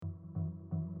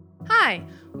Hi,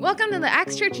 welcome to the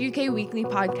Acts Church UK Weekly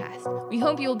Podcast. We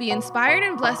hope you'll be inspired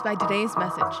and blessed by today's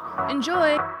message.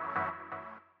 Enjoy!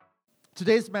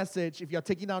 Today's message, if you're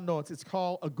taking down notes, it's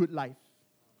called A Good Life.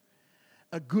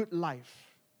 A Good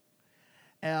Life.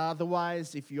 And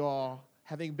otherwise, if you're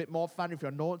having a bit more fun with your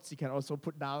notes, you can also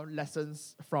put down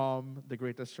lessons from The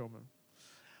Greatest Showman.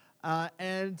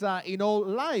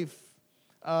 Life,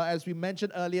 as we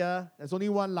mentioned earlier, there's only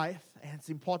one life, and it's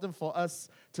important for us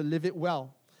to live it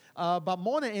well. But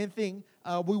more than anything,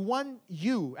 we want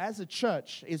you as a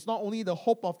church, it's not only the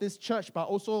hope of this church, but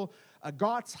also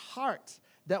God's heart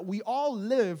that we all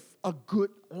live a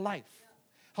good life.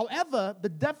 However, the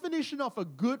definition of a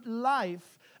good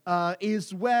life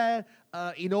is where,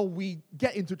 we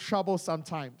get into trouble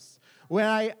sometimes. When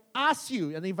I ask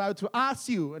you, and if I were to ask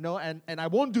you, and I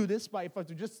won't do this, but if I were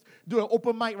to just do an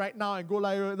open mic right now and go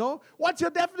like, what's your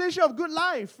definition of good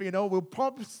life? We'll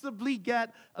possibly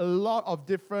get a lot of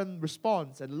different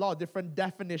response and a lot of different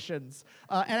definitions.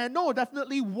 And I know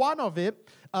definitely one of it,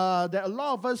 that a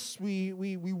lot of us, we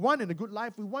want in a good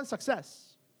life, we want success.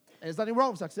 And there's nothing wrong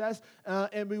with success.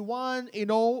 And we want,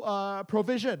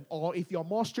 provision. Or if you're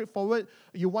more straightforward,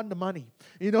 you want the money.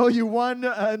 You want,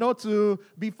 to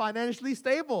be financially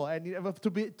stable. And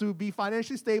to be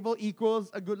financially stable equals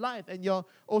a good life. And you're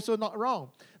also not wrong.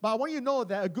 But I want you to know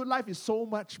that a good life is so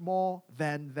much more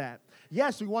than that.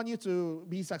 Yes, we want you to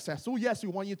be successful. Yes, we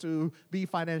want you to be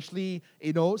financially,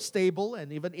 stable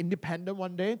and even independent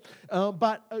one day.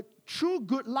 But a true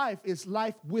good life is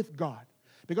life with God.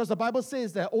 Because the Bible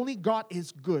says that only God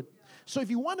is good. So if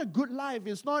you want a good life,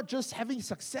 it's not just having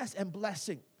success and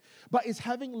blessing, but it's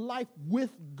having life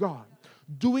with God,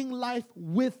 doing life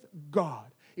with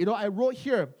God. I wrote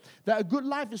here that a good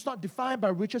life is not defined by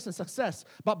riches and success,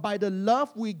 but by the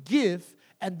love we give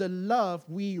and the love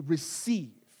we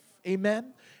receive.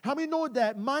 Amen? How many know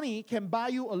that money can buy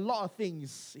you a lot of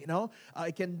things?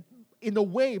 It can, in a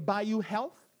way, buy you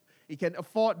health. It can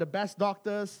afford the best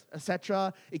doctors,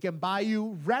 etc. It can buy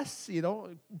you rest,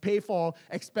 pay for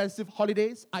expensive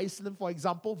holidays. Iceland, for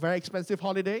example, very expensive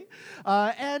holiday.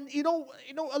 A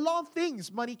lot of things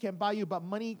money can buy you, but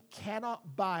money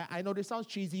cannot buy, I know this sounds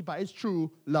cheesy, but it's true,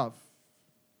 love.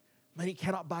 Money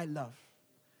cannot buy love.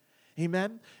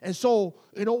 Amen? And so,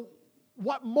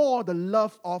 what more the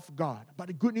love of God? But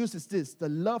the good news is this, the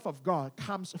love of God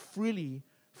comes freely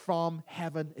from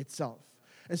heaven itself.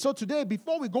 And so today,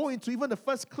 before we go into even the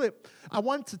first clip, I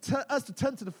want us to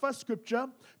turn to the first scripture,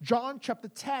 John chapter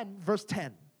 10, verse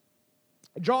 10.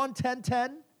 John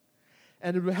 10:10,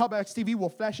 and it will help XTV, we'll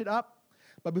flash it up.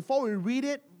 But before we read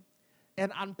it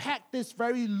and unpack this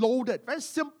very loaded, very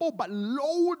simple but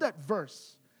loaded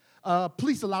verse,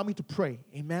 please allow me to pray.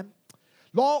 Amen.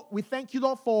 Lord, we thank you,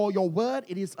 Lord, for your word.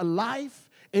 It is alive.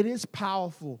 It is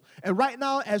powerful. And right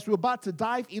now, as we're about to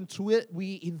dive into it,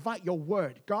 we invite your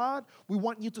word. God, we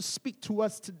want you to speak to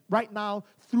us right now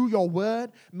through your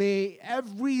word. May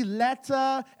every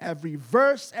letter, every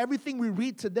verse, everything we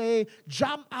read today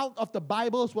jump out of the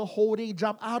Bibles we're holding,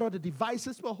 jump out of the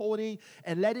devices we're holding,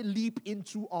 and let it leap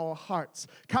into our hearts.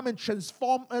 Come and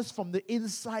transform us from the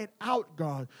inside out,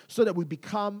 God, so that we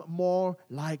become more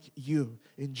like you.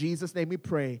 In Jesus' name we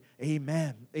pray.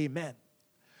 Amen. Amen.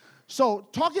 So,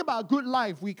 talking about a good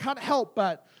life, we can't help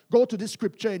but go to this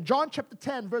scripture. In John chapter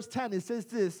 10, verse 10, it says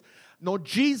this.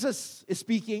 Jesus is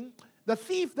speaking. The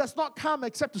thief does not come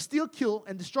except to steal, kill,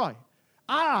 and destroy.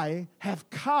 I have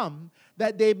come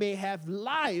that they may have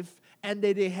life and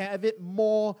that they have it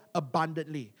more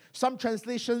abundantly. Some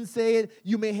translations say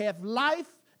you may have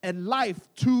life and life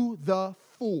to the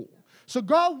full. So,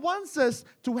 God wants us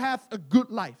to have a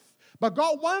good life. But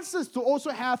God wants us to also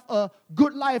have a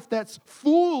good life that's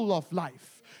full of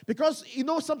life. Because,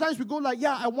 sometimes we go like,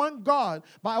 I want God,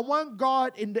 but I want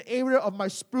God in the area of my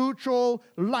spiritual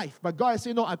life. But God is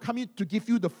saying, no, I'm coming to give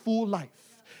you the full life.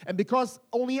 And because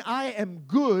only I am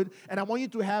good, and I want you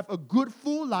to have a good,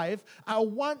 full life, I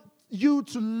want you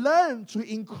to learn to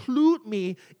include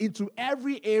me into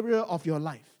every area of your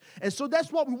life. And so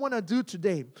that's what we want to do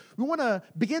today. We want to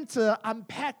begin to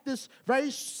unpack this very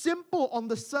simple on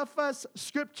the surface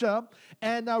scripture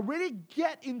and really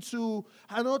get into,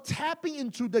 tapping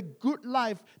into the good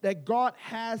life that God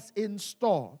has in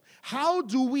store. How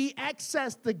do we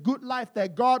access the good life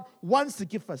that God wants to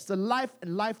give us, the life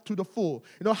and life to the full?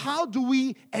 How do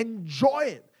we enjoy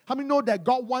it? How many know that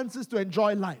God wants us to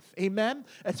enjoy life? Amen?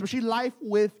 Especially life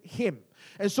with Him.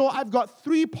 And so I've got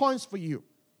 3 points for you.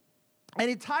 And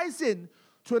it ties in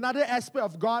to another aspect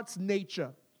of God's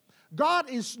nature. God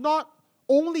is not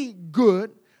only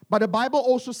good, but the Bible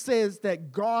also says that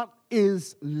God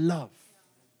is love.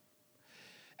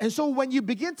 And so when you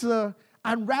begin to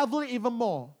unravel it even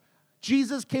more,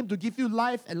 Jesus came to give you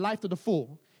life and life to the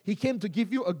full. He came to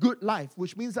give you a good life,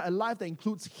 which means that a life that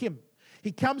includes Him.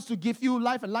 He comes to give you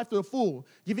life and life to the full,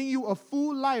 giving you a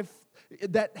full life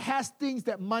that has things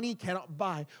that money cannot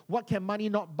buy. What can money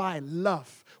not buy?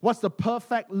 Love. What's the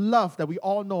perfect love that we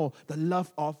all know? The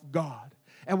love of God.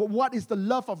 And what is the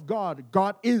love of God?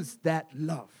 God is that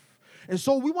love. And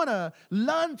so we want to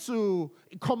learn to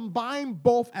combine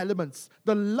both elements,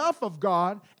 the love of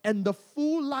God and the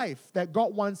full life that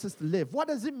God wants us to live. What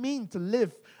does it mean to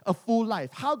live a full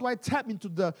life? How do I tap into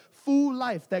the full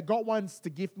life that God wants to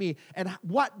give me? And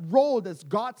what role does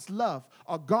God's love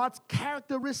or God's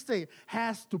characteristic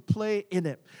has to play in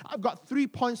it? I've got 3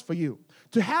 points for you.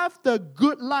 To have the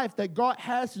good life that God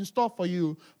has in store for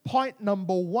you, point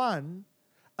number 1,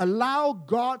 allow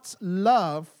God's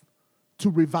love to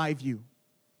revive you.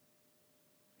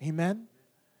 Amen?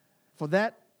 For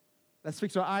that, let's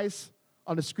fix our eyes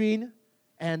on the screen.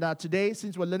 And today,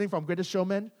 since we're learning from Greatest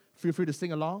Showman, feel free to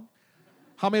sing along.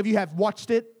 How many of you have watched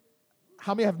it?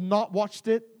 How many have not watched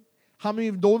it? How many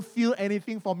of you don't feel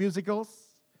anything for musicals?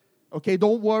 Okay,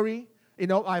 don't worry.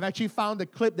 I've actually found a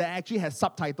clip that actually has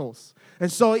subtitles.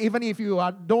 And so even if you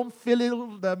don't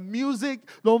feel the music,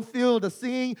 don't feel the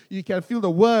singing, you can feel the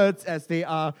words as they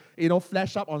are,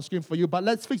 flash up on screen for you. But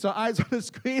let's fix our eyes on the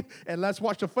screen and let's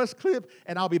watch the first clip,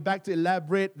 and I'll be back to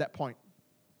elaborate that point.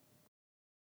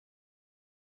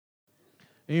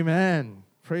 Amen.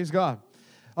 Praise God.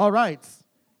 All right.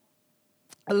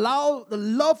 Allow the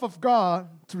love of God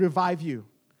to revive you.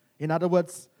 In other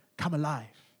words, come alive.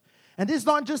 And this is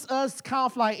not just us kind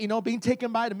of like, being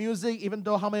taken by the music, even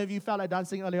though how many of you felt like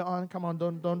dancing earlier on? Come on,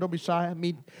 don't be shy.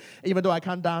 Me, even though I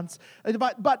can't dance.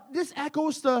 But this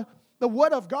echoes the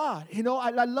Word of God.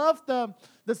 I love the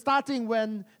starting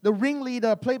when the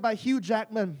ringleader, played by Hugh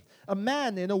Jackman, a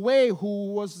man in a way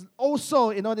who was also,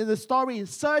 in the story,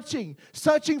 searching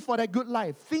for that good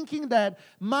life, thinking that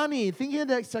money, thinking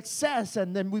that success,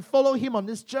 and then we follow him on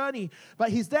this journey. But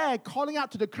he's there calling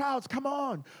out to the crowds, come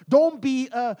on, don't be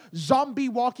a zombie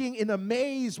walking in a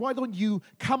maze. Why don't you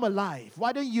come alive?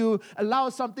 Why don't you allow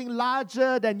something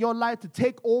larger than your life to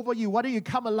take over you? Why don't you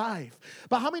come alive?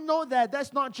 But how many know that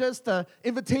that's not just the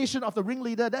invitation of the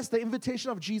ringleader, that's the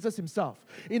invitation of Jesus himself.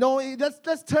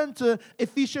 Let's turn to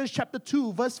Ephesians chapter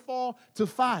 2, verse 4 to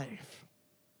 5.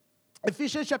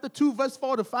 Ephesians chapter 2, verse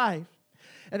 4 to 5.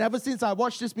 And ever since I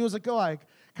watched this musical, I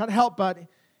can't help but,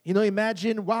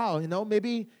 imagine, wow,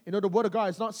 maybe, the Word of God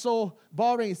is not so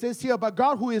boring. It says here, but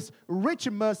God, who is rich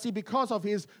in mercy because of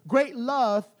His great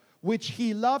love, which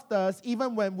He loved us,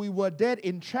 even when we were dead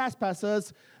in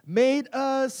trespasses, made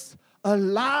us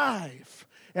alive.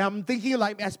 And I'm thinking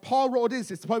as Paul wrote this,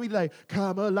 it's probably like,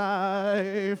 come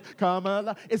alive, come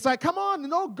alive. It's like, come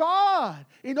on, God.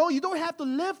 You don't have to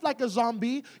live like a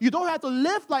zombie. You don't have to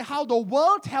live like how the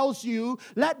world tells you.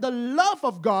 Let the love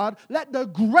of God, let the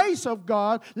grace of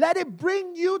God, let it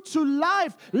bring you to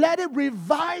life. Let it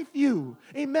revive you.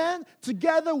 Amen?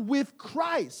 Together with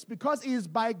Christ, because it is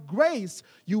by grace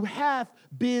you have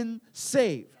been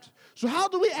saved. So how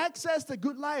do we access the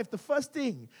good life? The first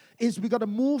thing is we got to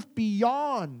move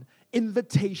beyond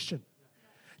invitation.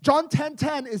 John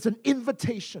 10:10 is an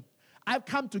invitation. I've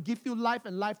come to give you life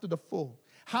and life to the full.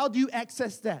 How do you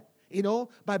access that?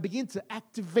 By beginning to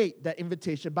activate that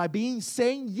invitation, by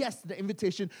saying yes to the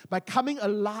invitation, by coming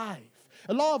alive.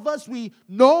 A lot of us, we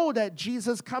know that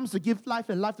Jesus comes to give life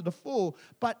and life to the full,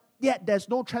 but yet there's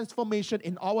no transformation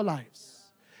in our lives.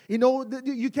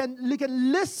 You can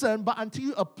listen, but until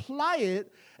you apply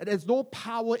it, there's no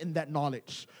power in that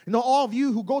knowledge. All of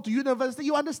you who go to university,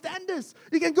 you understand this.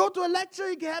 You can go to a lecture,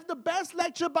 you can have the best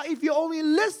lecture, but if you only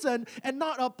listen and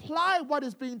not apply what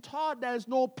is being taught, there is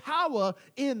no power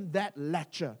in that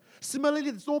lecture.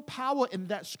 Similarly, there's no power in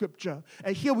that scripture.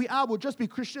 And here we are, we'll just be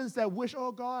Christians that wish,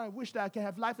 oh God, I wish that I can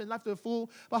have life and life to the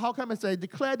full. But how come as I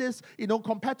declare this,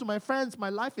 compared to my friends, my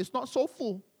life is not so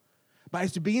full. But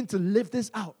as you begin to live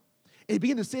this out, and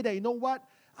begin to say that, you know what,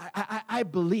 I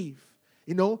believe,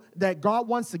 that God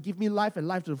wants to give me life and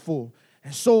life to the full.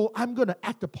 And so I'm going to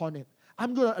act upon it.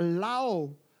 I'm going to allow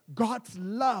God's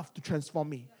love to transform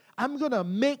me. I'm going to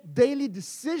make daily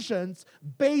decisions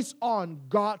based on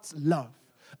God's love.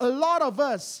 A lot of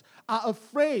us are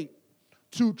afraid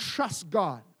to trust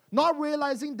God, not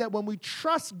realizing that when we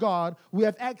trust God, we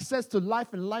have access to life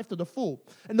and life to the full.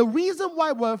 And the reason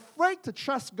why we're afraid to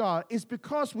trust God is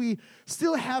because we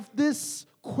still have this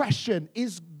question: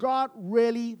 is God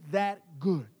really that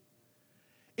good?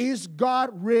 Is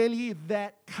God really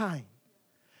that kind?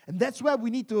 And that's where we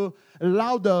need to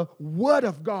allow the Word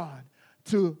of God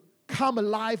to come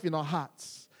alive in our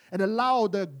hearts and allow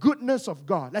the goodness of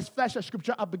God. Let's flash that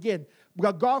scripture up again. We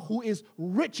got God who is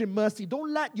rich in mercy.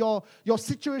 Don't let your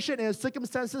situation and your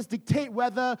circumstances dictate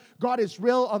whether God is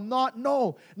real or not.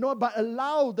 No, but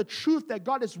allow the truth that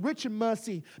God is rich in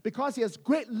mercy because He has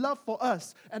great love for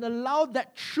us, and allow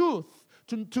that truth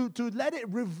to let it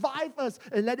revive us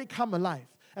and let it come alive.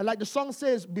 And like the song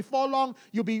says, before long,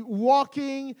 you'll be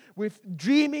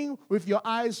dreaming with your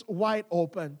eyes wide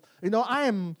open. I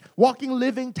am walking,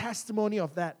 living testimony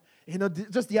of that.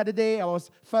 Just the other day, I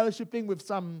was fellowshipping with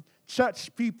some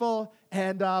church people,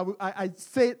 and I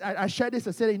shared this.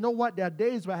 I said, you know what? There are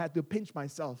days where I had to pinch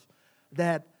myself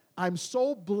that I'm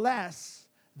so blessed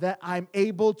that I'm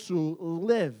able to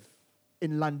live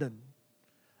in London,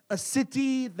 a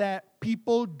city that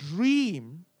people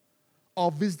dream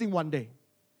of visiting one day.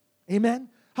 Amen?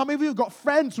 How many of you got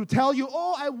friends who tell you,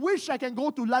 oh, I wish I can go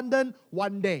to London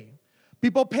one day?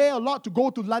 People pay a lot to go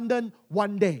to London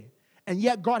one day. And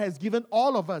yet God has given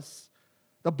all of us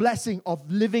the blessing of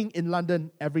living in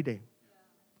London every day.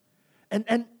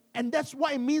 And that's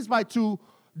what it means by to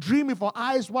dream with our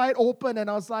eyes wide open. And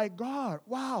I was like, God,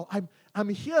 wow, I'm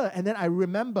here. And then I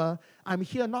remember I'm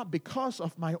here not because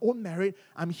of my own merit.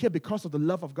 I'm here because of the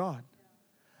love of God.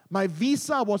 My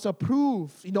visa was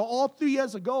approved, all 3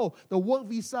 years ago. The work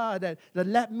visa that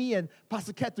led me and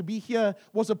Pastor Kat to be here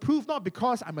was approved not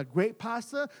because I'm a great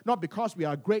pastor, not because we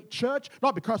are a great church,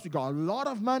 not because we got a lot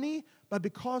of money, but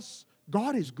because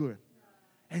God is good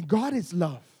and God is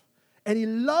love. And He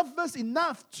loved us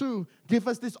enough to give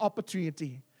us this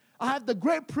opportunity. I have the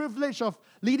great privilege of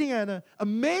leading an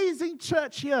amazing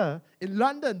church here in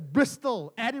London,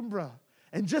 Bristol, Edinburgh.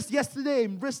 And just yesterday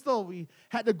in Bristol, we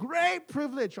had the great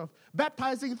privilege of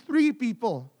baptizing 3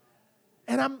 people.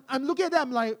 And I'm looking at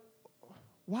them like,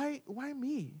 why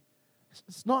me?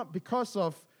 It's not because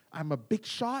of I'm a big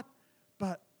shot,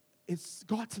 but it's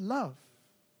God's love.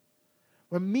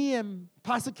 When me and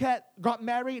Pastor Kat got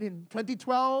married in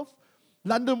 2012,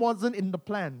 London wasn't in the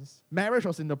plans. Marriage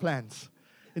was in the plans.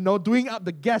 Doing up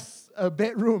the guest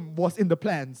bedroom was in the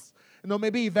plans.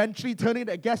 Maybe eventually turning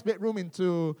the guest bedroom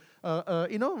into,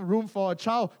 room for a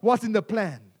child was in the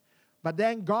plan. But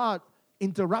then God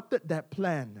interrupted that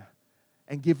plan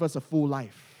and gave us a full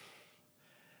life.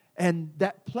 And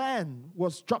that plan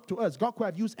was dropped to us. God could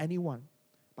have used anyone.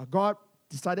 But God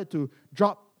decided to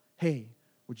drop, hey,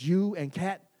 would you and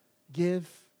Kat give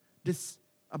this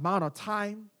amount of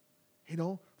time,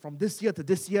 from this year to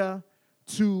this year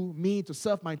to me to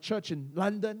serve my church in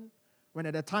London, when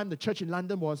at the time the church in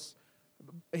London was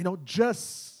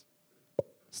just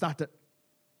started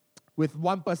with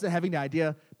one person having the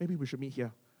idea, maybe we should meet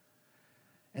here.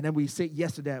 And then we said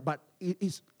yes to that. But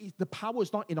the power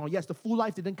is not in our yes. The full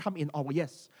life didn't come in our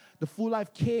yes. The full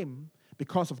life came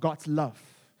because of God's love.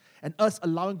 And us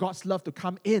allowing God's love to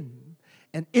come in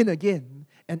and in again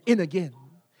and in again.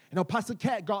 Pastor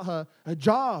Kat got her a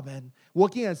job and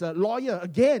working as a lawyer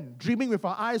again, dreaming with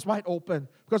her eyes wide open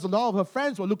because a lot of her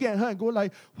friends were looking at her and going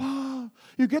like, wow,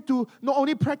 you get to not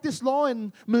only practice law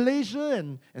in Malaysia,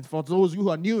 and for those of you who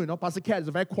are new, Pastor Kat is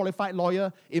a very qualified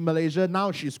lawyer in Malaysia.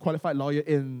 Now she's a qualified lawyer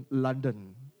in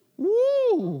London.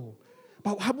 Woo!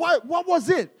 But what was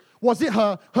it? Was it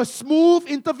her smooth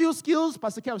interview skills?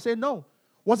 Pastor Kat would say no.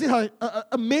 Was it her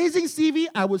amazing CV?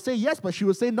 I would say yes, but she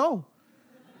would say no.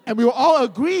 And we will all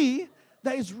agree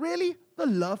that it's really the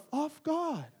love of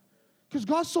God. Because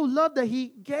God so loved that He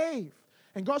gave.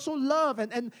 And God so loved.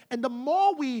 And the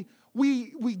more we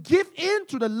give in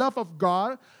to the love of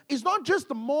God, it's not just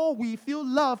the more we feel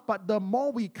loved, but the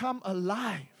more we come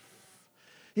alive.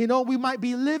 We might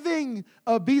be living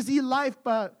a busy life,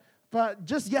 but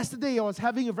just yesterday I was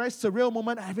having a very surreal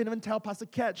moment. I haven't even told Pastor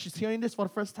Kat. She's hearing this for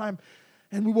the first time.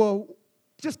 And we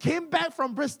just came back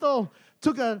from Bristol,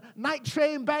 took a night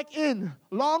train back in,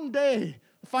 long day.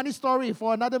 Funny story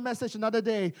for another message, another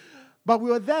day. But we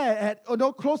were there at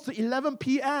close to 11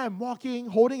 p.m., walking,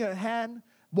 holding a hand,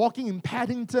 walking in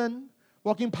Paddington,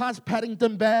 walking past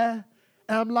Paddington Bear.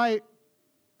 And I'm like,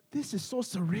 this is so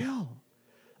surreal.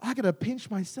 I got to pinch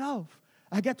myself.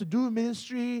 I get to do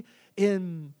ministry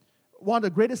in one of the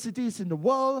greatest cities in the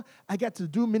world. I get to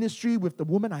do ministry with the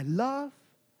woman I love.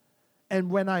 And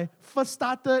when I first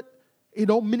started,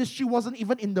 ministry wasn't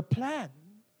even in the plan.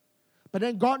 But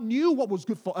then God knew what was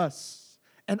good for us.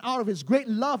 And out of His great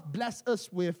love, blessed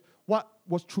us with what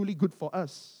was truly good for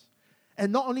us.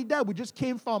 And not only that, we just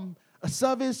came from a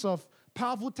service of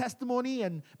powerful testimony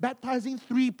and baptizing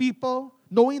 3 people,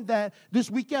 knowing that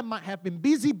this weekend might have been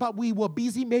busy, but we were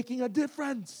busy making a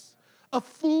difference. A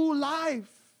full life.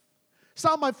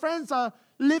 Some of my friends are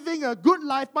living a good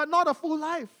life, but not a full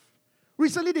life.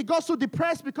 Recently, they got so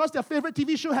depressed because their favorite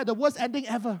TV show had the worst ending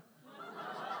ever.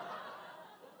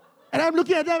 And I'm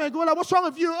looking at them and go like, what's wrong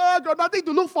with you? Oh, I got nothing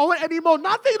to look forward anymore.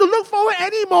 Nothing to look forward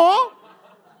anymore?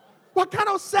 What kind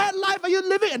of sad life are you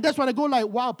living? And that's when I go like,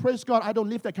 wow, praise God, I don't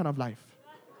live that kind of life.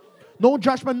 No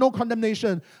judgment, no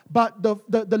condemnation. But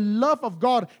the love of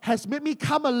God has made me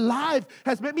come alive,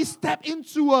 has made me step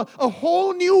into a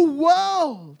whole new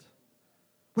world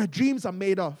where dreams are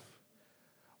made of,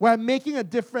 where I'm making a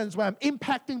difference, where I'm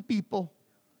impacting people.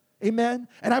 Amen?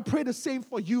 And I pray the same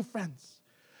for you, friends.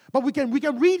 But we can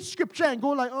read scripture and go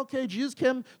like, okay, Jesus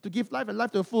came to give life and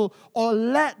life to the full. Or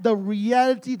let the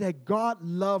reality that God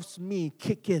loves me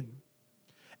kick in.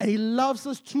 And He loves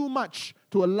us too much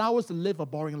to allow us to live a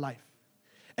boring life.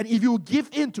 And if you give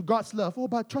in to God's love, oh,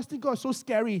 but trusting God is so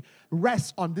scary,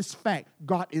 rest on this fact: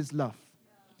 God is love.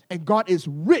 And God is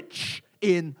rich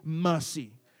in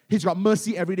mercy. He's got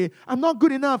mercy every day. I'm not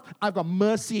good enough. I've got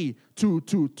mercy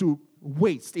to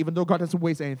waste, even though God doesn't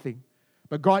waste anything.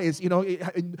 But God is,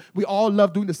 we all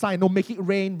love doing the sign, making it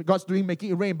rain. God's doing making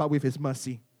it rain, but with His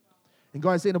mercy. And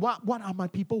God is saying, what are my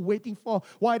people waiting for?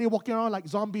 Why are they walking around like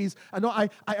zombies?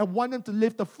 I want them to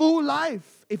live the full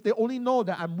life if they only know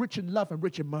that I'm rich in love and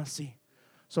rich in mercy.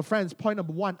 So friends, point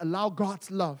number 1, allow God's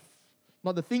love,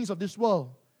 not the things of this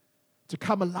world, to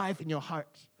come alive in your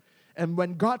heart. And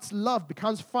when God's love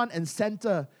becomes front and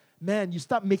center, man, you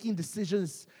start making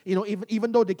decisions,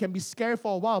 even though they can be scary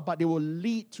for a while, but they will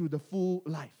lead to the full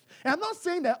life. And I'm not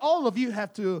saying that all of you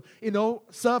have to,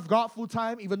 serve God full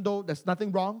time, even though there's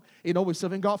nothing wrong, with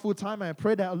serving God full time. And I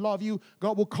pray that a lot of you,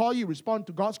 God will call you, respond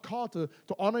to God's call to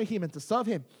honor Him and to serve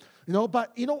Him.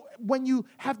 But when you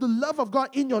have the love of God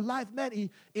in your life, man,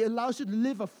 it allows you to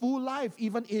live a full life,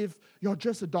 even if you're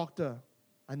just a doctor.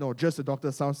 I know, just a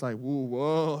doctor sounds like,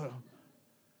 whoa.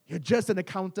 You're just an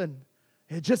accountant.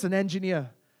 You're just an engineer.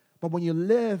 But when you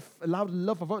allow the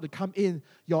love of God to come in,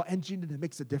 you're an engineer that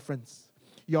makes a difference.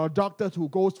 You're a doctor who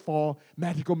goes for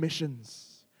medical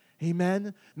missions.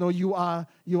 Amen? No, you are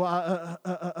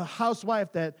a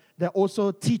housewife that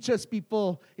also teaches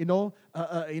people,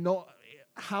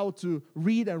 how to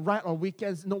read and write on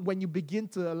weekends. When you begin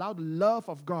to allow the love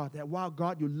of God, that, wow,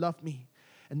 God, you love me.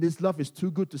 And this love is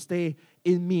too good to stay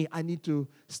in me. I need to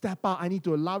step out. I need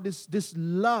to allow this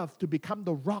love to become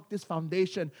the rock, this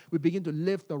foundation. We begin to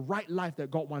live the right life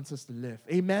that God wants us to live.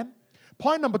 Amen?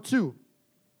 Point number 2.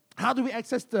 How do we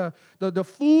access the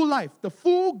full life, the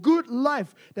full good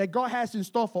life that God has in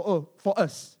store for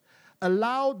us?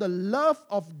 Allow the love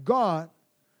of God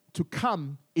to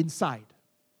come inside.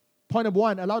 Point number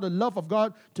 1, allow the love of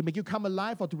God to make you come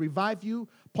alive or to revive you.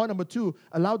 Point number 2,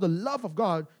 allow the love of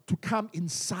God to come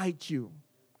inside you.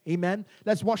 Amen.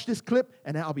 Let's watch this clip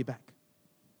and then I'll be back.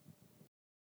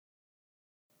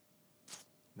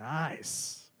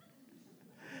 Nice.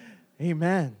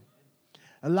 Amen.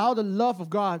 Allow the love of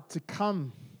God to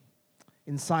come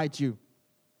inside you.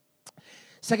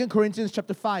 2 Corinthians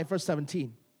chapter 5, verse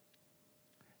 17.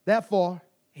 Therefore,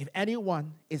 if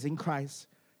anyone is in Christ,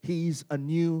 he is a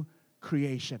new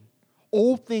creation.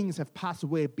 All things have passed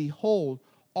away. Behold,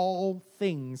 all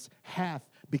things have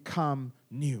become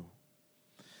new.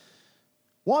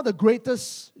 One of the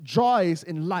greatest joys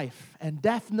in life, and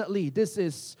definitely this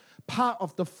is part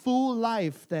of the full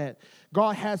life that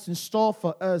God has in store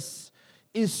for us,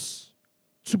 is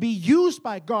to be used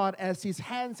by God as His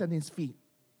hands and His feet.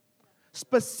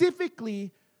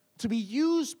 Specifically, to be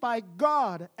used by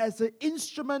God as an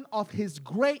instrument of His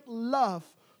great love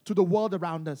to the world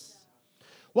around us.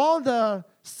 One of the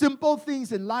simple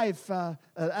things in life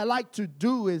I like to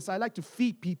do is I like to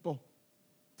feed people.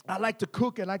 I like to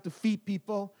cook and I like to feed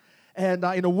people. And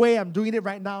in a way, I'm doing it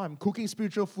right now. I'm cooking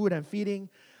spiritual food and feeding.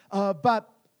 But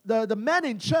the men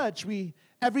in church,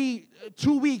 every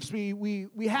 2 weeks,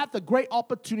 we have the great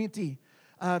opportunity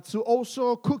to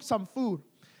also cook some food,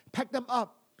 pack them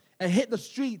up, and hit the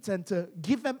streets and to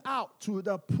give them out to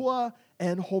the poor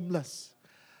and homeless.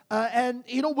 And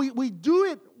we do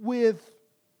it with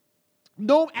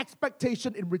no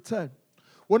expectation in return.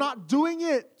 We're not doing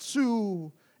it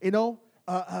to,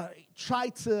 try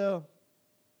to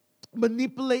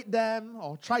manipulate them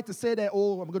or try to say that,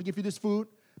 oh, I'm going to give you this food,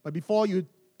 but before you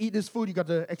eat this food, you got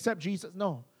to accept Jesus.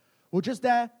 No. We're just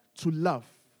there to love.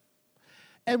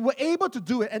 And we're able to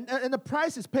do it, and the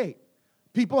price is paid.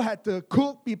 People had to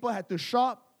cook, people had to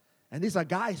shop, and these are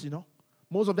guys,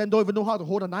 Most of them don't even know how to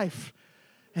hold a knife.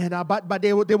 And but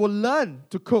they will learn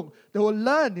to cook. They will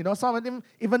learn, some of them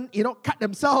even cut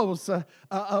themselves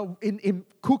in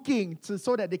cooking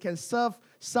so that they can serve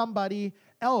somebody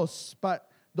else. But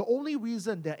the only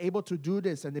reason they're able to do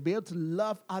this and they're able to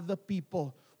love other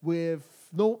people with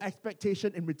no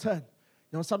expectation in return.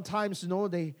 Sometimes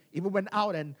they even went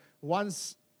out and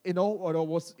once or there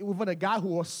was even a guy who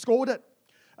was scolded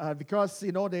because,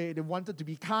 they wanted to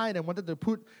be kind and wanted to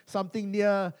put something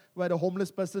near where the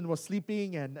homeless person was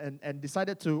sleeping and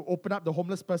decided to open up the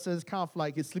homeless person's kind of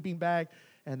like his sleeping bag.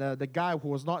 And the guy who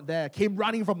was not there came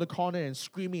running from the corner and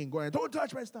screaming and going, "Don't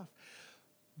touch my stuff."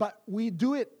 But we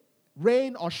do it,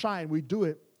 rain or shine, we do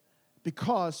it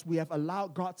because we have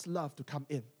allowed God's love to come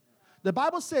in. The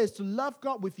Bible says to love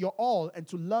God with your all and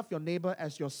to love your neighbor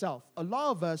as yourself. A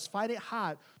lot of us find it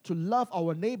hard to love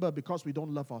our neighbor because we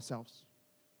don't love ourselves.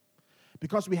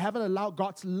 Because we haven't allowed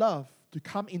God's love to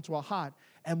come into our heart,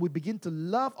 and we begin to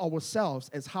love ourselves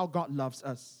as how God loves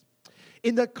us.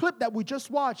 In the clip that we just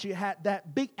watched, you had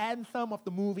that big anthem of the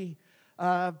movie,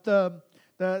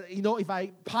 if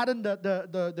I pardon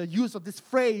the use of this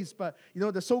phrase, but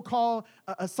the so-called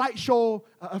sideshow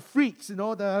freaks,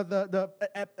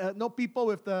 the people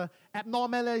with the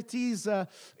abnormalities,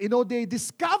 they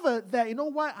discovered that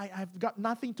I've got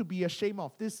nothing to be ashamed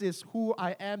of. This is who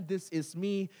I am. This is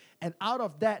me, and out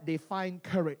of that they find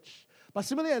courage. But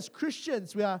similarly, as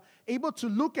Christians, we are able to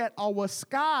look at our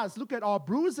scars, look at our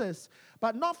bruises,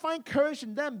 but not find courage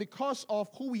in them because of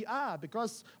who we are,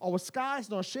 because our scars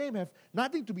and our shame have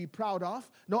nothing to be proud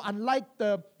of. Unlike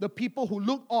the people who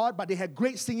look odd, but they had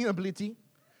great singing ability.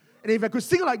 And if I could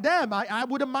sing like them, I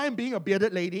wouldn't mind being a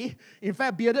bearded lady. In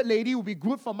fact, bearded lady would be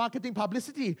good for marketing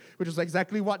publicity, which is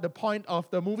exactly what the point of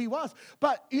the movie was.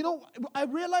 But, I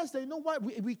realized that,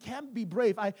 we can be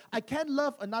brave. I can't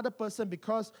love another person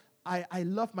because I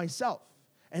love myself.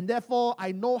 And therefore,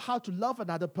 I know how to love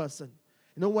another person.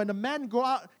 When a man go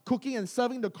out cooking and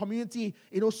serving the community,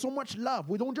 so much love.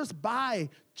 We don't just buy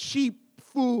cheap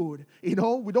food. We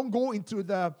don't go into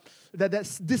the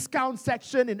discount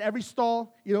section in every store,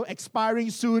 expiring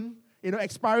soon.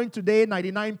 Expiring today,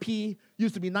 99p,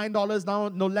 used to be $9, now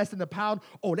no less than £1.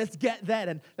 Oh, let's get that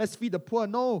and let's feed the poor.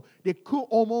 No, they cook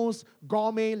almost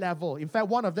gourmet level. In fact,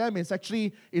 one of them is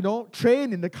actually,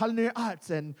 trained in the culinary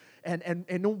arts and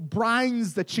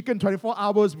brines the chicken 24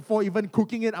 hours before even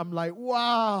cooking it. I'm like,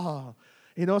 wow.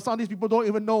 Some of these people don't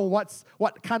even know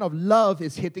what kind of love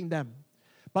is hitting them.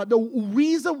 But the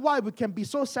reason why we can be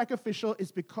so sacrificial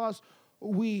is because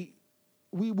we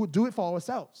would do it for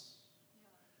ourselves.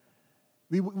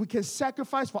 We can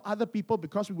sacrifice for other people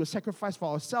because we will sacrifice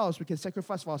for ourselves. We can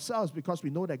sacrifice for ourselves because we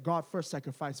know that God first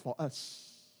sacrificed for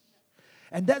us.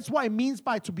 And that's what it means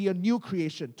by to be a new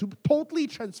creation, to be totally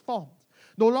transformed.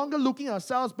 No longer looking at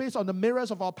ourselves based on the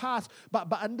mirrors of our past, but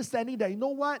understanding that,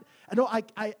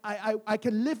 I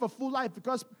can live a full life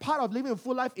because part of living a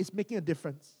full life is making a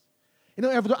difference. If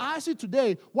I were to ask you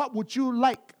today, what would you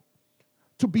like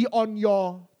to be on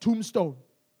your tombstone?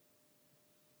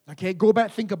 Okay, go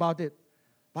back, think about it.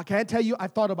 But can I tell you,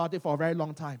 I've thought about it for a very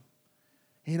long time.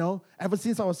 Ever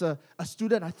since I was a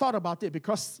student, I thought about it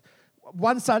because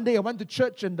one Sunday I went to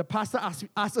church and the pastor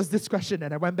asked us this question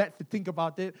and I went back to think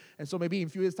about it. And so maybe in a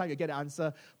few years' time you get the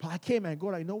answer. But I came and go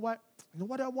like, you know what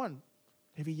I want?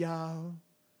 David Yao,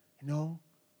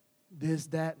 this,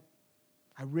 that.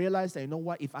 I realized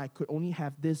that, if I could only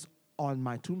have this on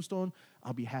my tombstone,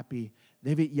 I'll be happy.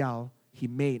 David Yao, he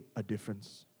made a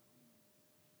difference.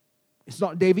 It's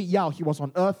not David Yao, he was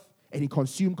on earth and he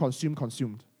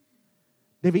consumed.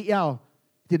 David Yao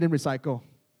didn't recycle.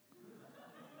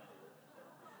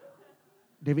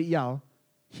 David Yao,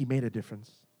 he made a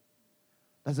difference.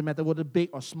 Doesn't matter whether big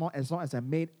or small, as long as I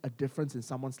made a difference in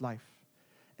someone's life.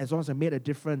 As long as I made a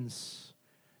difference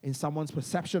in someone's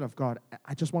perception of God,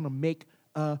 I just want to make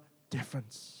a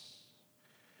difference.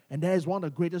 And that is one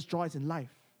of the greatest joys in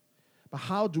life. But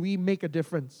how do we make a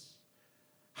difference?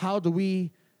 How do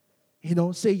we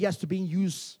say yes to being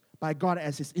used by God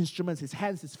as His instruments, His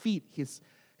hands, His feet,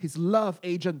 His love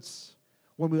agents,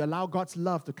 when we allow God's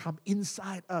love to come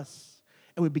inside us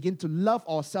and we begin to love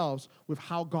ourselves with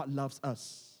how God loves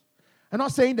us. I'm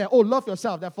not saying that, love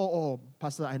yourself, therefore,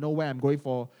 Pastor, I know where I'm going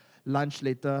for lunch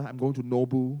later. I'm going to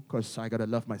Nobu because I got to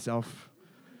love myself.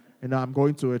 I'm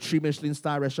going to a 3-Michelin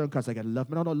star restaurant because I got to love.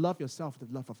 No, love yourself with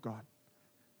the love of God.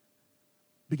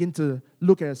 Begin to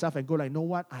look at yourself and go like,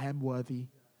 I am worthy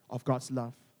of God's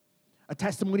love. A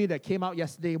testimony that came out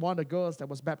yesterday, one of the girls that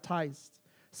was baptized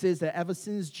says that ever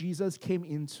since Jesus came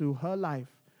into her life,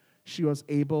 she was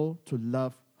able to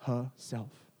love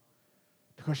herself.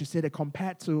 Because she said that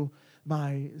compared to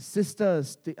my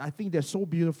sisters, I think they're so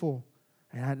beautiful.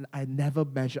 And I never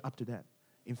measure up to that.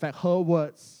 In fact, her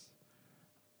words,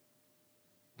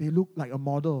 they look like a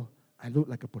model. I look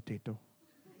like a potato.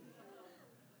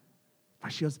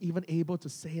 But she was even able to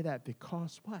say that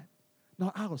because what?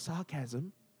 Not out of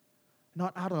sarcasm,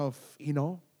 not out of,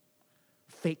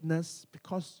 fakeness,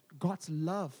 because God's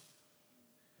love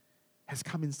has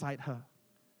come inside her.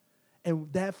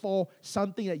 and therefore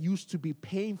something that used to be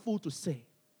painful to say.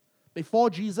 Before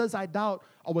Jesus, I doubt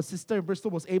our sister in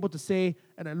Bristol was able to say,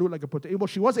 and I look like a potato.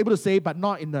 She was able to say, but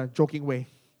not in a joking way.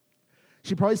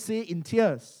 She probably say in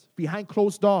tears, behind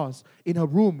closed doors, in her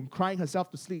room, crying herself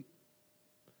to sleep.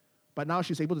 But now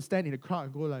she's able to stand in the crowd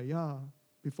and go like, yeah,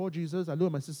 before Jesus, I look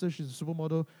at my sister, she's a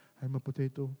supermodel, I'm a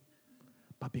potato.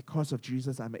 But because of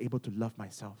Jesus, I'm able to love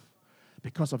myself.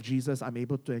 Because of Jesus, I'm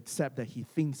able to accept that He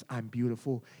thinks I'm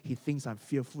beautiful. He thinks I'm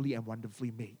fearfully and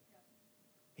wonderfully made.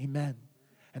 Amen.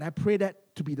 And I pray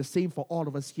that to be the same for all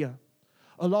of us here.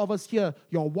 A lot of us here,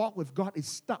 your walk with God is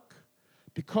stuck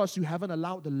because you haven't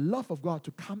allowed the love of God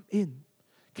to come in.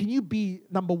 Can you be,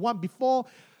 number one, before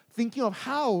thinking of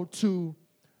how to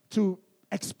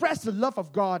express the love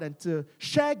of God and to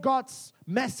share God's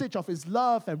message of His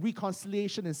love and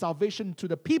reconciliation and salvation to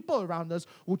the people around us,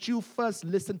 would you first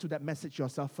listen to that message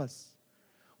yourself first?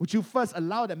 Would you first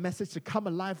allow that message to come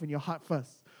alive in your heart first?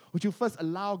 Would you first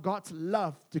allow God's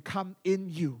love to come in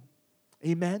you?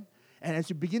 Amen? And as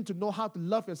you begin to know how to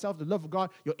love yourself, the love of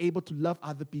God, you're able to love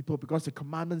other people because the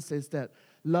commandment says that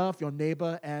love your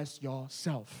neighbor as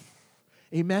yourself.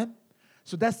 Amen?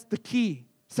 So that's the key.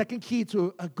 Second key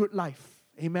to a good life.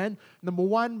 Amen. Number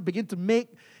one, begin to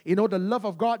make, the love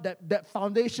of God, that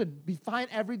foundation. Behind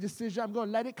every decision, I'm going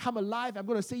to let it come alive. I'm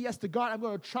going to say yes to God. I'm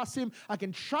going to trust Him. I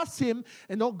can trust Him.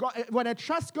 And God, when I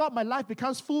trust God, my life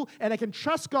becomes full. And I can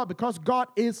trust God because God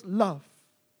is love.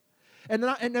 And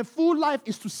a full life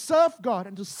is to serve God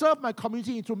and to serve my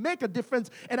community and to make a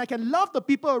difference. And I can love the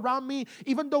people around me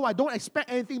even though I don't expect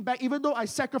anything back, even though I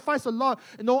sacrifice a lot,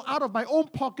 out of my own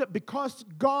pocket because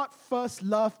God first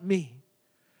loved me.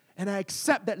 And I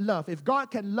accept that love. If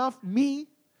God can love me,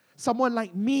 someone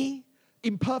like me,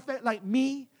 imperfect like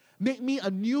me, make me a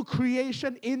new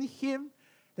creation in Him,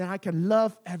 then I can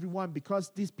love everyone because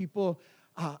these people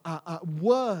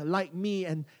were like me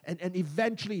and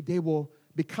eventually they will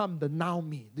become the now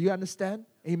me. Do you understand?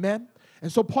 Amen? And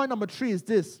so point number 3 is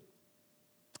this.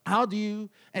 How do you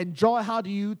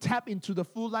tap into the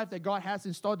full life that God has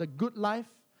in store, the good life?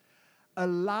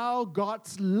 Allow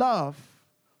God's love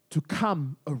to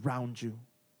come around you.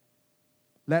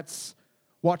 Let's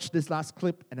watch this last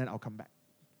clip and then I'll come back.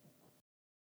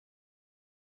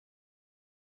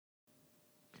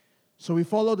 So we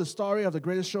follow the story of the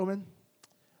greatest showman,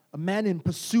 a man in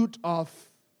pursuit of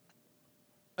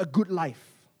a good life.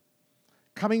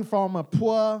 Coming from a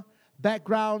poor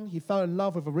background, he fell in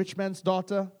love with a rich man's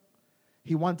daughter.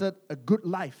 He wanted a good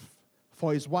life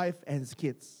for his wife and his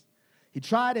kids. He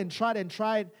tried and tried and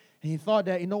tried, and he thought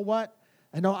that,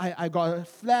 I got a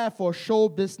flair for show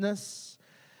business,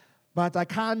 but I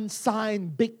can't sign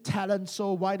big talent,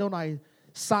 so why don't I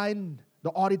sign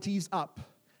the oddities up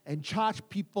and charge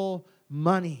people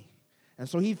money? And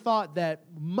so he thought that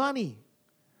money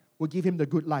would give him the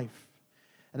good life.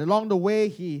 And along the way,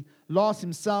 he lost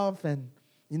himself, and,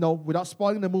 without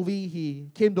spoiling the movie, he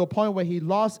came to a point where he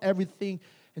lost everything,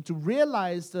 and to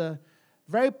realize the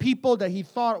very people that he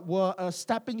thought were a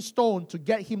stepping stone to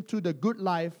get him to the good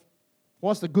life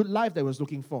was the good life that he was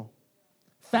looking for.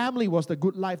 Family was the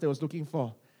good life that he was looking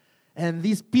for. And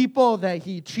these people that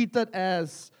he treated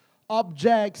as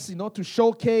objects, to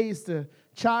showcase, to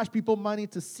charge people money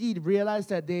to see, realized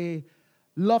that they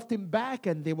loved him back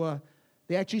and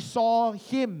they actually saw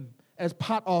him as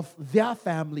part of their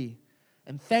family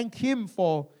and thanked him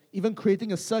for even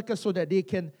creating a circus so that they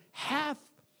can have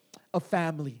a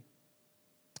family.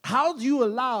 How do you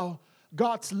allow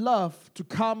God's love to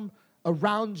come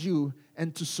around you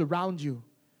and to surround you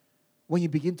when you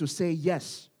begin to say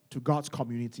yes to God's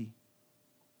community?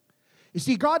 You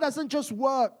see, God doesn't just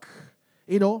work,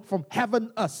 from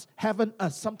heaven us.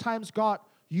 Sometimes God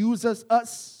uses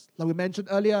us, like we mentioned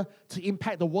earlier, to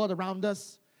impact the world around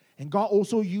us. And God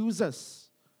also uses,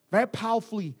 very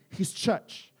powerfully, His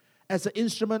church as an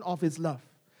instrument of His love.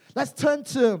 Let's turn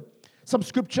to some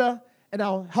scripture and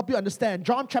I'll help you understand.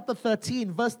 John chapter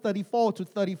 13, verse 34 to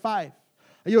 35.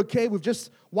 Are you okay with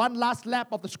just one last lap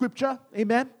of the scripture?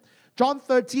 Amen. John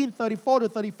 13, 34 to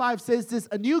 35 says this: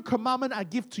 "A new commandment I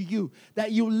give to you,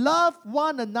 that you love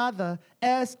one another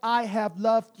as I have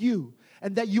loved you,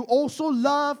 and that you also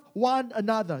love one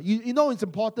another." You know it's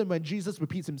important when Jesus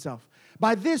repeats Himself.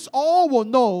 "By this all will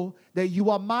know that you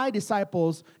are my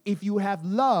disciples if you have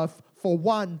love for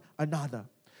one another."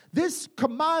 This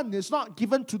command is not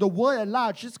given to the world at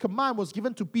large. This command was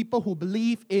given to people who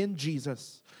believe in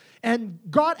Jesus. And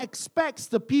God expects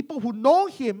the people who know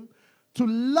Him to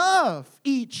love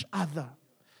each other.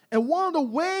 And one of the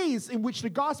ways in which the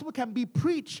gospel can be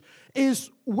preached is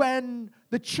when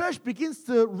the church begins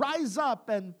to rise up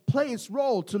and play its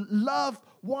role to love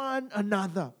one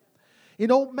another.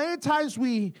 Many times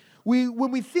when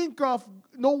we think of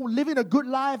living a good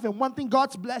life and wanting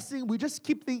God's blessing, we just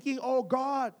keep thinking, oh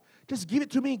God, just give it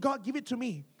to me. God, give it to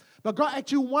me. But God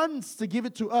actually wants to give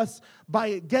it to us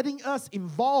by getting us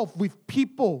involved with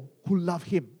people who love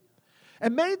Him.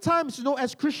 And many times,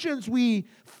 as Christians, we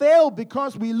fail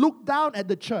because we look down at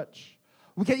the church.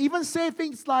 We can even say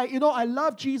things like, I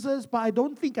love Jesus, but I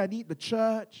don't think I need the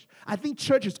church. I think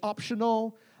church is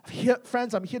optional.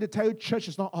 Friends, I'm here to tell you, church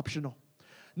is not optional.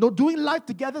 Doing life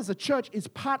together as a church is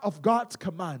part of God's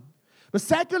command. But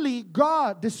secondly,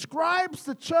 God describes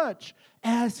the church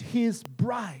as His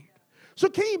bride. So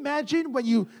can you imagine when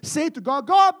you say to God,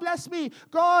 God bless me,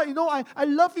 God, I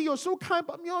love you, you're so kind,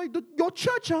 but your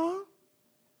church,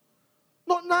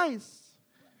 not nice.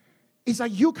 It's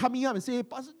like you coming up and saying,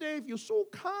 Pastor Dave, you're so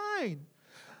kind.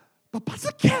 But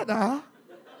Pastor Cat,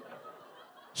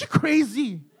 she's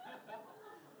crazy.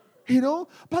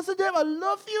 Pastor Dave, I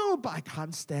love you, but I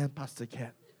can't stand Pastor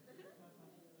Cat.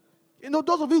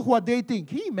 Those of you who are dating,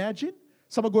 can you imagine?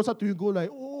 Someone goes up to you and go like,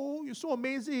 oh, you're so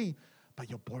amazing. But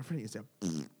your boyfriend is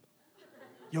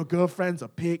your girlfriend's a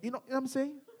pig. You know what I'm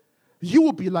saying? You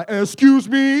will be like, excuse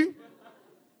me?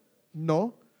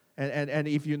 No. And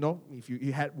if if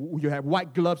you had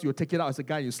white gloves, you would take it out as a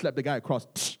guy, you slap the guy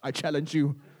across. I challenge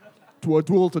you to a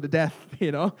duel to the death,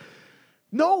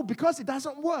 No, because it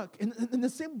doesn't work. In the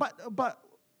same,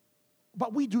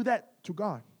 but we do that to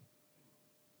God.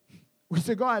 We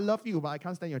say, God, I love you, but I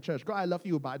can't stand your church. God, I love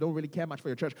you, but I don't really care much for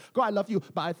your church. God, I love you,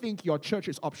 but I think your church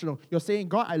is optional. You're saying,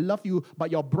 God, I love you,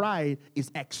 but your bride is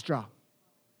extra.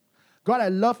 God, I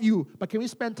love you, but can we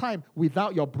spend time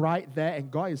without your bride there?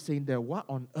 And God is saying there, what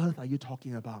on earth are you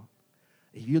talking about?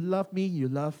 If you love me, you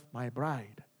love my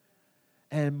bride.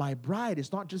 And my bride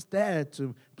is not just there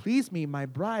to please me. My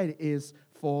bride is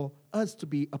for us to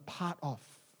be a part of.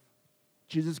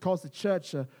 Jesus calls the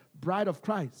church a bride of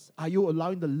Christ. Are you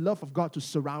allowing the love of God to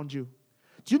surround you?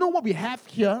 Do you know what we have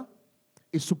here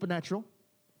is supernatural?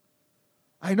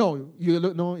 I know, you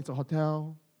look, no, it's a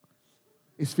hotel.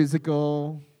 It's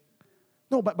physical.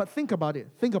 No, but think about it.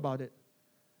 Think about it.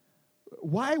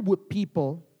 Why would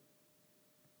people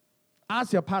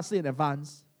ask your pastor in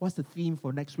advance, what's the theme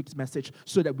for next week's message,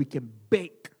 so that we can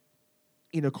bake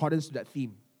in accordance to that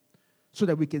theme? So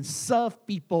that we can serve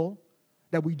people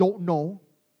that we don't know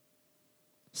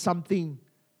something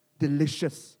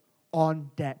delicious on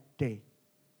that day.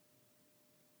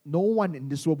 No one in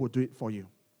this world will do it for you.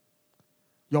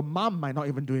 Your mom might not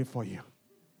even do it for you.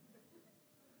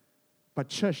 But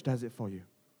church does it for you.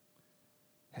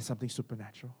 It's something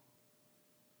supernatural.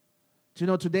 Do you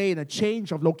know today in a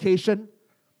change of location,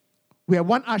 we have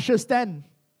one usher stand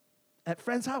at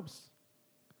friend's house.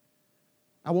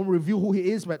 I won't reveal who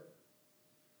he is, but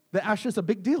the usher's a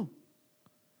big deal.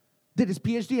 Did his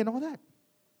PhD and all that.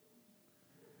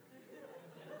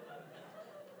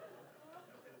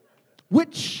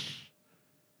 Which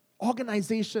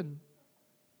organization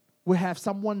will have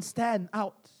someone stand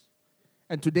out?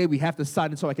 And today we have the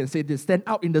sun, so I can say this, stand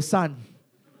out in the sun.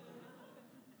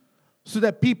 So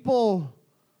that people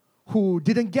who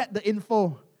didn't get the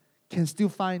info can still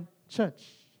find church.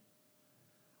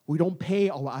 We don't pay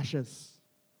our ushers.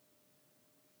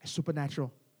 It's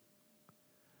supernatural.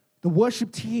 The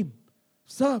worship team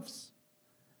serves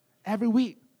every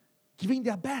week, giving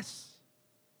their best.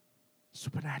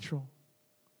 Supernatural.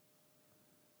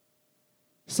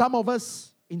 Some of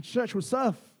us in church who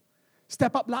serve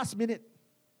step up last minute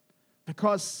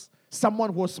because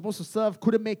someone who was supposed to serve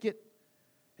couldn't make it.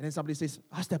 And then somebody says,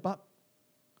 I'll step up.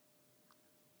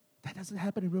 That doesn't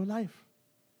happen in real life.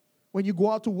 When you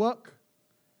go out to work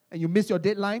and you miss your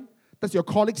deadline, does your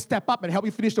colleague step up and help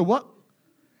you finish the work?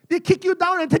 They kick you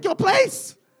down and take your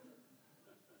place.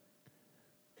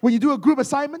 When you do a group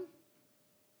assignment,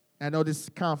 I know this is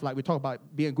kind of like we talked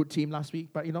about being a good team last week,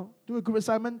 but do a group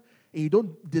assignment and you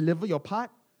don't deliver your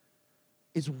part,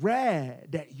 it's rare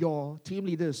that your team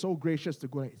leader is so gracious to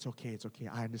go, it's okay,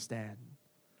 I understand.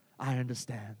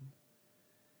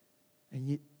 And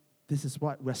yet, this is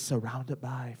what we're surrounded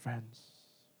by, friends.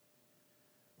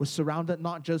 We're surrounded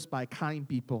not just by kind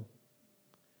people.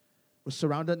 We're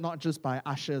surrounded not just by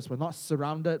ushers. We're not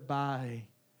surrounded by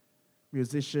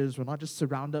musicians. We're not just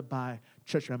surrounded by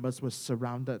church members. We're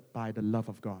surrounded by the love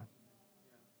of God.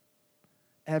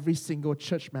 Every single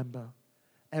church member,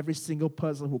 every single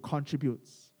person who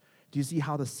contributes. Do you see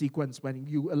how the sequence, when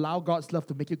you allow God's love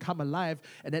to make you come alive,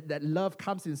 and that love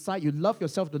comes inside, you love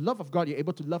yourself, the love of God, you're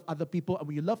able to love other people, and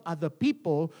when you love other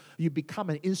people, you become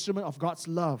an instrument of God's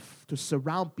love to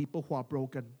surround people who are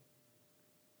broken.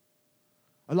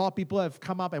 A lot of people have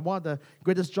come up, and one of the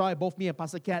greatest joy both me and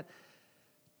Pastor Kat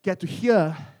get to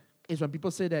hear is when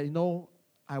people say that,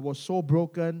 I was so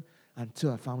broken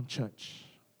until I found church.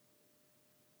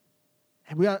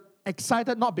 And we are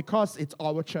excited not because it's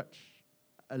our church.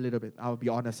 A little bit. I'll be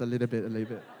honest, a little bit.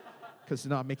 Because,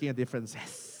 I'm making a difference.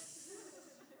 Yes.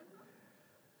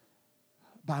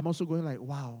 But I'm also going like,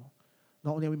 wow,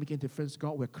 not only are we making a difference,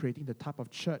 God, we're creating the type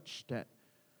of church that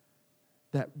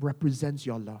represents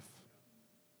your love.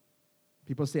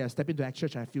 People say, I step into Acts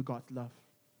Church and I feel God's love.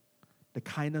 The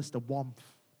kindness, the warmth,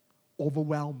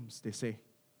 overwhelms, they say.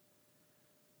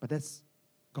 But that's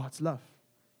God's love,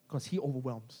 because He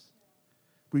overwhelms,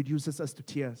 reduces us to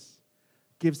tears,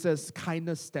 gives us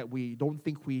kindness that we don't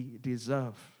think we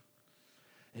deserve.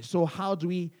 And so how do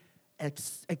we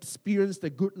experience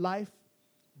the good life?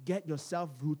 Get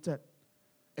yourself rooted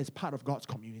as part of God's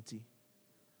community.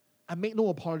 I make no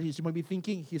apologies. You might be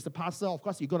thinking, he's the pastor, of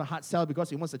course he's going to hard sell because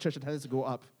he wants the church attendance to go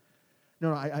up.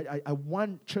 No, I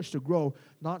want church to grow,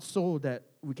 not so that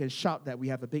we can shout that we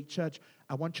have a big church.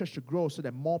 I want church to grow so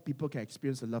that more people can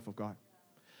experience the love of God.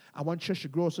 I want church to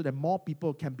grow so that more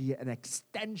people can be an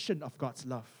extension of God's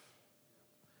love.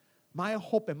 My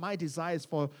hope and my desire is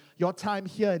for your time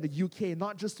here in the UK,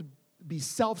 not just to be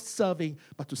self-serving,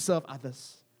 but to serve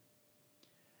others.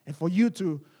 And for you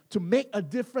to make a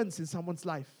difference in someone's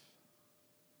life.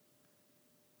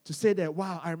 To say that,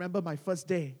 wow, I remember my first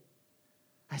day.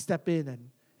 I step in and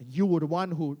you were the one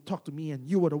who talked to me and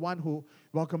you were the one who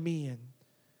welcomed me.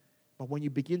 But when you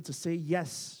begin to say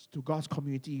yes to God's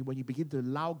community, when you begin to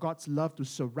allow God's love to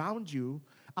surround you,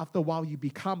 after a while you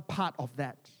become part of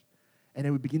that. And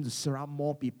then we begin to surround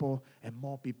more people and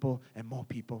more people and more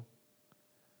people.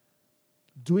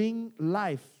 Doing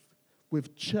life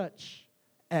with church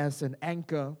as an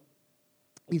anchor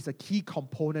is a key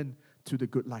component to the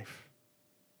good life.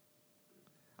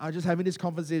 I was just having this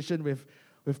conversation with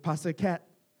Pastor Kat,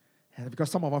 and because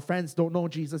some of our friends don't know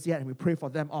Jesus yet, and we pray for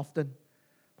them often.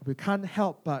 But we can't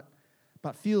help but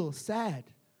feel sad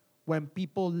when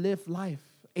people live life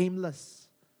aimless,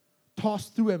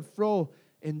 tossed to and fro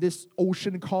in this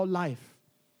ocean called life,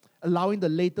 allowing the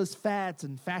latest fads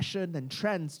and fashion and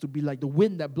trends to be like the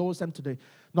wind that blows them to the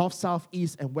north, south,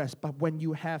 east, and west. But when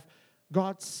you have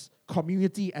God's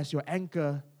community as your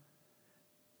anchor,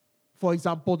 for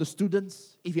example, the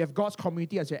students, if you have God's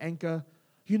community as your anchor,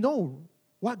 you know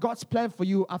what God's plan for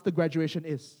you after graduation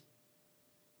is.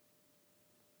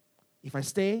 If I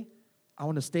stay, I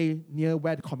want to stay near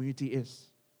where the community is.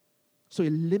 So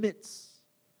it limits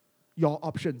your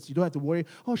options. You don't have to worry,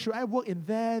 oh, should I work in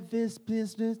there, this,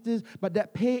 but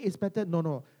that pay is better.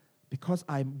 No. Because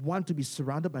I want to be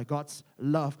surrounded by God's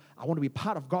love, I want to be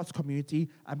part of God's community,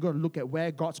 I'm going to look at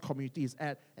where God's community is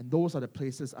at, and those are the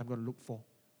places I'm going to look for.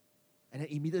 And then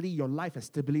immediately your life has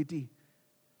stability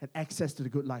and access to the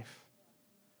good life.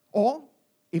 Or,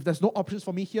 if there's no options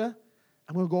for me here,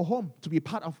 I'm going to go home to be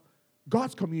part of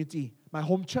God's community, my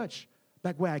home church,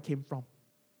 back where I came from.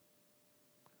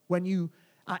 When you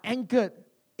are anchored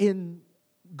in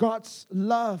God's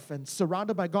love and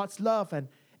surrounded by God's love and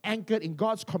anchored in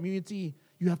God's community,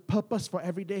 you have purpose for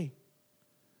every day.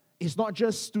 It's not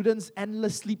just students'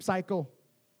 endless sleep cycle.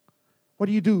 What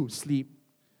do you do? Sleep.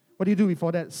 What do you do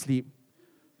before that? Sleep.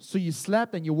 So you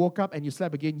slept and you woke up and you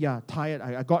slept again. Yeah, tired.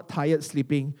 I got tired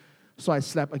sleeping, so I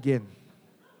slept again.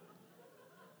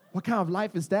 What kind of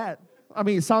life is that? I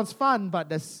mean, it sounds fun,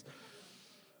 but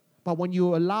when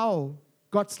you allow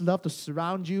God's love to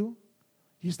surround you,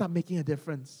 you start making a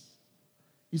difference.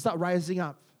 You start rising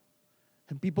up.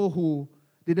 And people who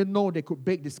didn't know they could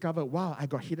bake discover, wow, I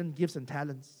got hidden gifts and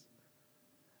talents.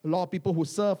 A lot of people who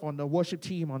serve on the worship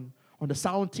team, on the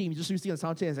sound team, just using the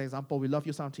sound team as an example, we love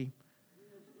your sound team.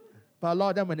 But a lot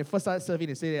of them, when they first started serving,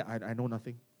 they say, I know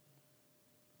nothing.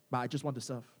 But I just want to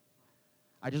serve.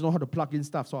 I just know how to plug in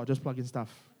stuff, so I'll just plug in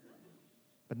stuff.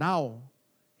 But now,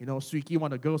 Suiki,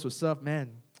 one of the girls who serve, man,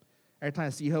 every time I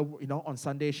see her, on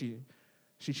Sunday, she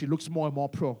looks more and more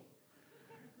pro.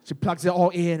 She plugs it all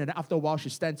in, and then after a while, she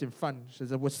stands in front.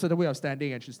 She's a certain way of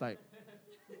standing, and she's like...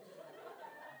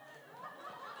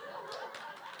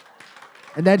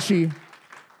 And then she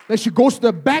goes to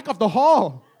the back of the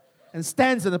hall and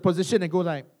stands in a position and goes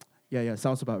like, yeah,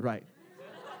 sounds about right.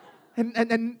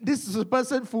 And this is a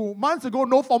person who months ago,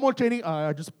 no formal training,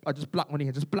 I just plug money,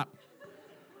 I just plug.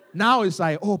 Now it's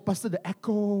like, oh, Pastor, the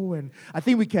echo, and I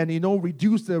think we can,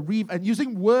 reduce the and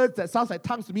using words that sounds like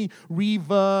tongues to me,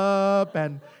 reverb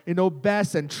and,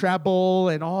 bass and treble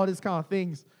and all these kind of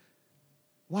things.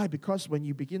 Why? Because when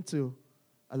you begin to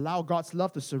allow God's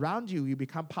love to surround you, you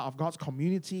become part of God's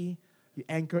community, you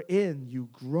anchor in, you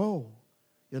grow.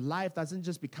 Your life doesn't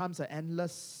just become an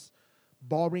endless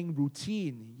boring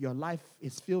routine, your life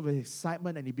is filled with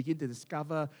excitement and you begin to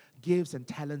discover gifts and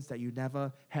talents that you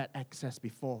never had access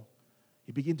before.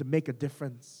 You begin to make a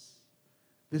difference.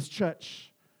 This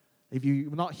church, if you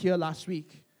were not here last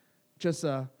week, just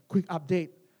a quick update.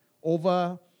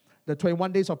 Over the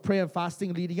 21 days of prayer and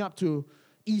fasting leading up to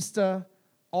Easter,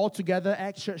 all together,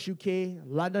 Acts Church UK,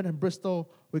 London and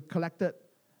Bristol, we collected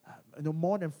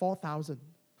more than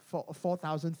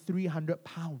 4,300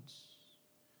 pounds.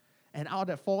 And out of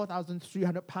that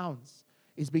 4,300 pounds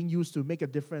is being used to make a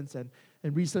difference. And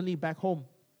recently back home,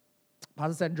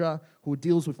 Pastor Sandra, who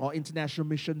deals with our international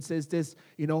mission, says this,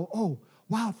 oh,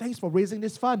 wow, thanks for raising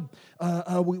this fund.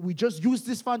 We just used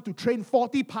this fund to train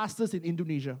 40 pastors in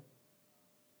Indonesia.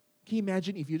 Can you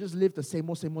imagine if you just live the same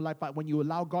old life, but when you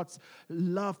allow God's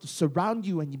love to surround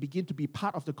you and you begin to be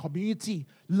part of the community,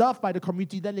 loved by the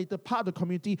community, then later part of the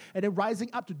community, and then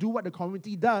rising up to do what the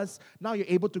community does, now you're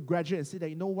able to graduate and say that,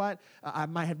 you know what, I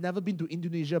might have never been to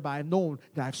Indonesia, but I know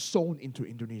that I've sown into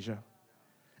Indonesia.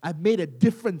 I've made a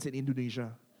difference in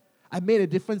Indonesia. I made a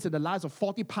difference in the lives of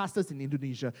 40 pastors in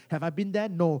Indonesia. Have I been there?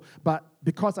 No. But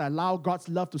because I allow God's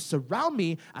love to surround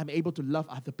me, I'm able to love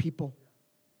other people.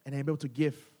 And I'm able to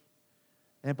give.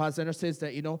 And Pastor Sandra says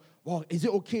that, well, is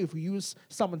it okay if we use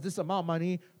some of this amount of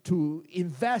money to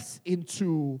invest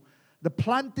into the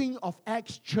planting of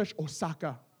Acts Church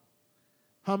Osaka?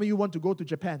 How many of you want to go to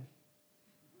Japan?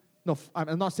 No,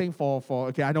 I'm not saying for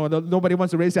okay, I know nobody wants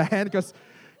to raise their hand because,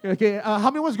 okay, how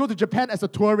many wants to go to Japan as a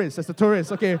tourist?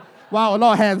 Okay, wow, a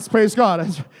lot of hands, praise God.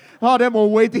 All of them were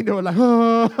waiting, they were like,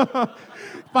 oh.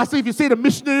 Pastor, if you say the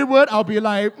missionary word, I'll be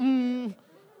like,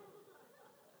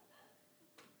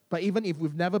 But even if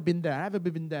we've never been there, I haven't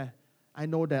been there, I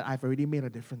know that I've already made a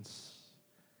difference.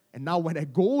 And now when I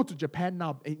go to Japan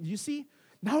now, and you see,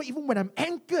 now even when I'm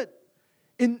anchored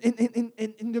in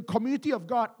the community of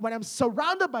God, when I'm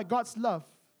surrounded by God's love,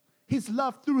 His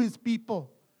love through His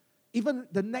people, even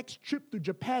the next trip to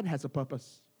Japan has a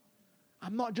purpose.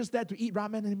 I'm not just there to eat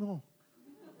ramen anymore.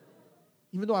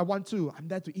 Even though I want to, I'm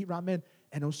there to eat ramen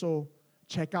and also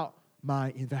check out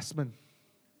my investment.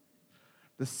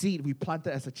 The seed we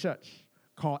planted as a church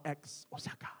called Acts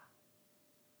Osaka.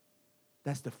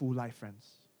 That's the full life, friends.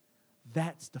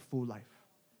 That's the full life.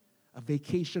 A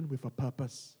vacation with a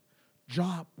purpose.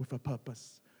 Job with a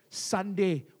purpose.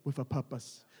 Sunday with a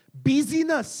purpose.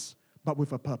 Busyness, but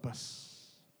with a purpose.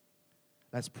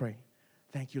 Let's pray.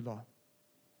 Thank you, Lord.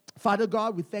 Father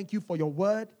God, we thank you for your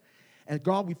word. And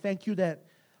God, we thank you that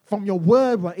from your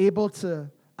word we're able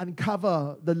to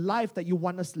uncover the life that you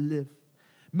want us to live.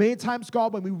 Many times,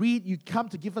 God, when we read, you come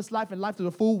to give us life and life to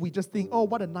the full, we just think, oh,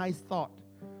 what a nice thought.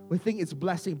 We think it's a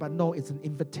blessing, but no, it's an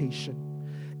invitation.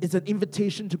 It's an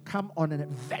invitation to come on an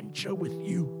adventure with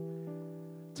you.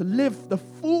 To live the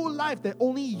full life that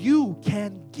only you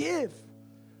can give.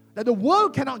 That the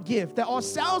world cannot give. That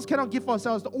ourselves cannot give for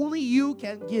ourselves. That only you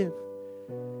can give.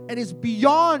 And it's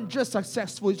beyond just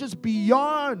successful. It's just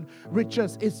beyond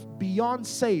riches. It's beyond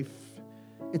safe.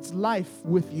 It's life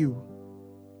with you.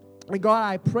 And God,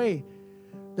 I pray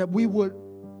that we would,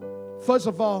 first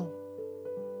of all,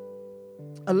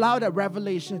 allow that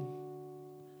revelation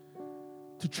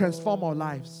to transform our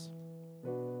lives,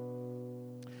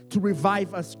 to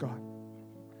revive us, God.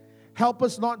 Help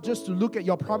us not just to look at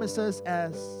your promises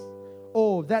as,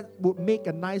 oh, that would make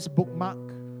a nice bookmark,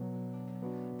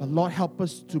 but Lord, help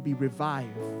us to be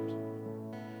revived.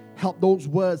 Help those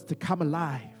words to come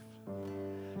alive.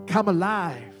 Come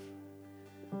alive.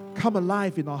 Come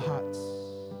alive in our hearts.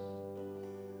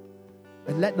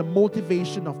 And let the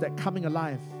motivation of that coming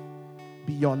alive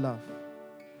be your love.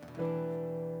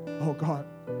 Oh God,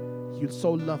 you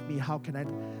so love me. How can I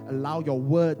allow your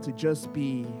word to just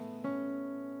be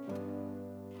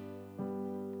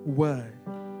word?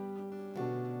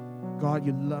 God,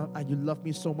 you love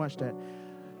me so much that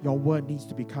your word needs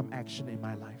to become action in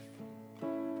my life.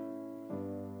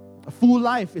 A full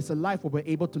life is a life where we're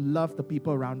able to love the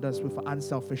people around us with an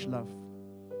unselfish love.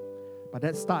 But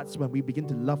that starts when we begin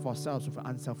to love ourselves with an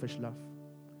unselfish love.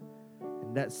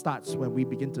 And that starts when we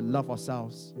begin to love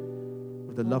ourselves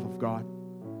with the love of God,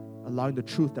 allowing the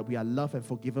truth that we are loved and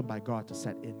forgiven by God to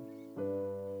set in.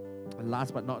 And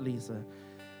last but not least,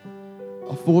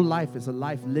 a full life is a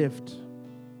life lived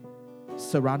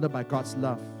surrounded by God's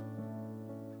love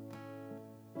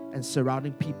and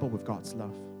surrounding people with God's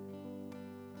love.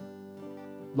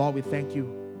 Lord, we thank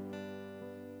you.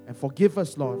 And forgive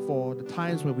us, Lord, for the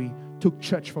times when we took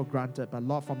church for granted. But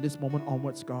Lord, from this moment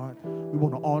onwards, God, we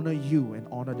want to honor you and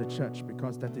honor the church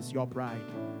because that is your bride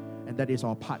and that is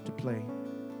our part to play.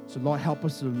 So Lord, help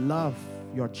us to love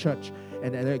your church.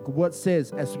 And the word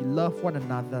says, as we love one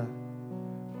another,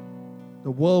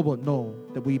 the world will know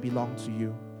that we belong to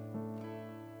you.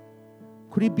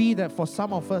 Could it be that for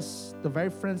some of us, the very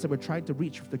friends that we're trying to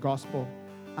reach with the gospel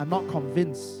are not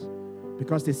convinced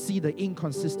because they see the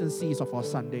inconsistencies of our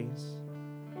Sundays?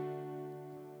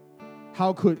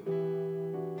 How could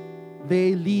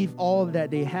they leave all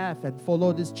that they have and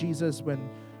follow this Jesus when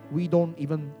we don't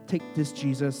even take this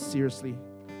Jesus seriously?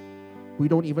 We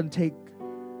don't even take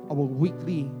our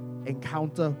weekly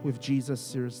encounter with Jesus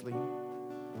seriously.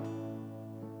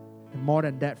 And more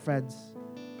than that, friends,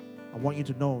 I want you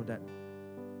to know that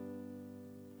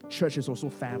church is also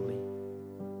family.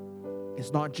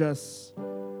 It's not just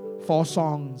 4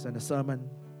 songs and a sermon.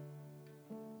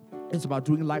 It's about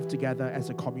doing life together as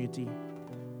a community,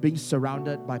 being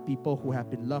surrounded by people who have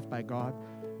been loved by God,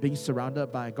 being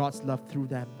surrounded by God's love through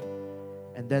them,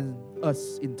 and then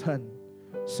us in turn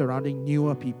surrounding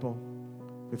newer people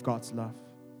with God's love.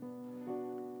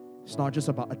 It's not just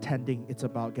about attending, it's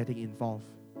about getting involved.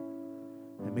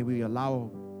 And may we allow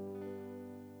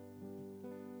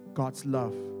God's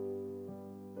love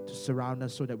to surround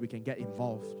us so that we can get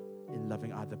involved in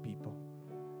loving other people.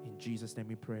 In Jesus' name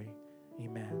we pray.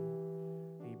 Amen.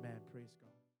 Amen. Praise God.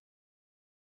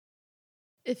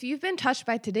 If you've been touched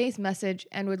by today's message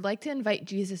and would like to invite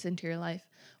Jesus into your life,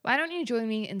 why don't you join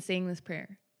me in saying this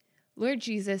prayer? Lord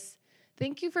Jesus,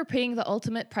 thank you for paying the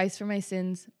ultimate price for my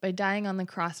sins by dying on the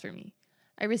cross for me.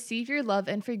 I receive your love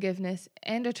and forgiveness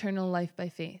and eternal life by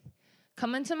faith.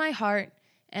 Come into my heart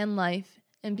and life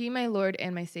and be my Lord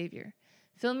and my Savior.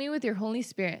 Fill me with your Holy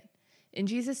Spirit. In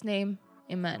Jesus' name,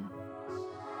 amen.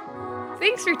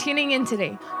 Thanks for tuning in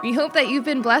today. We hope that you've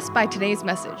been blessed by today's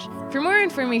message. For more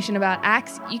information about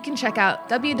Acts, you can check out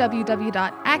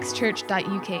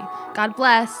www.actschurch.uk. God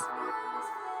bless.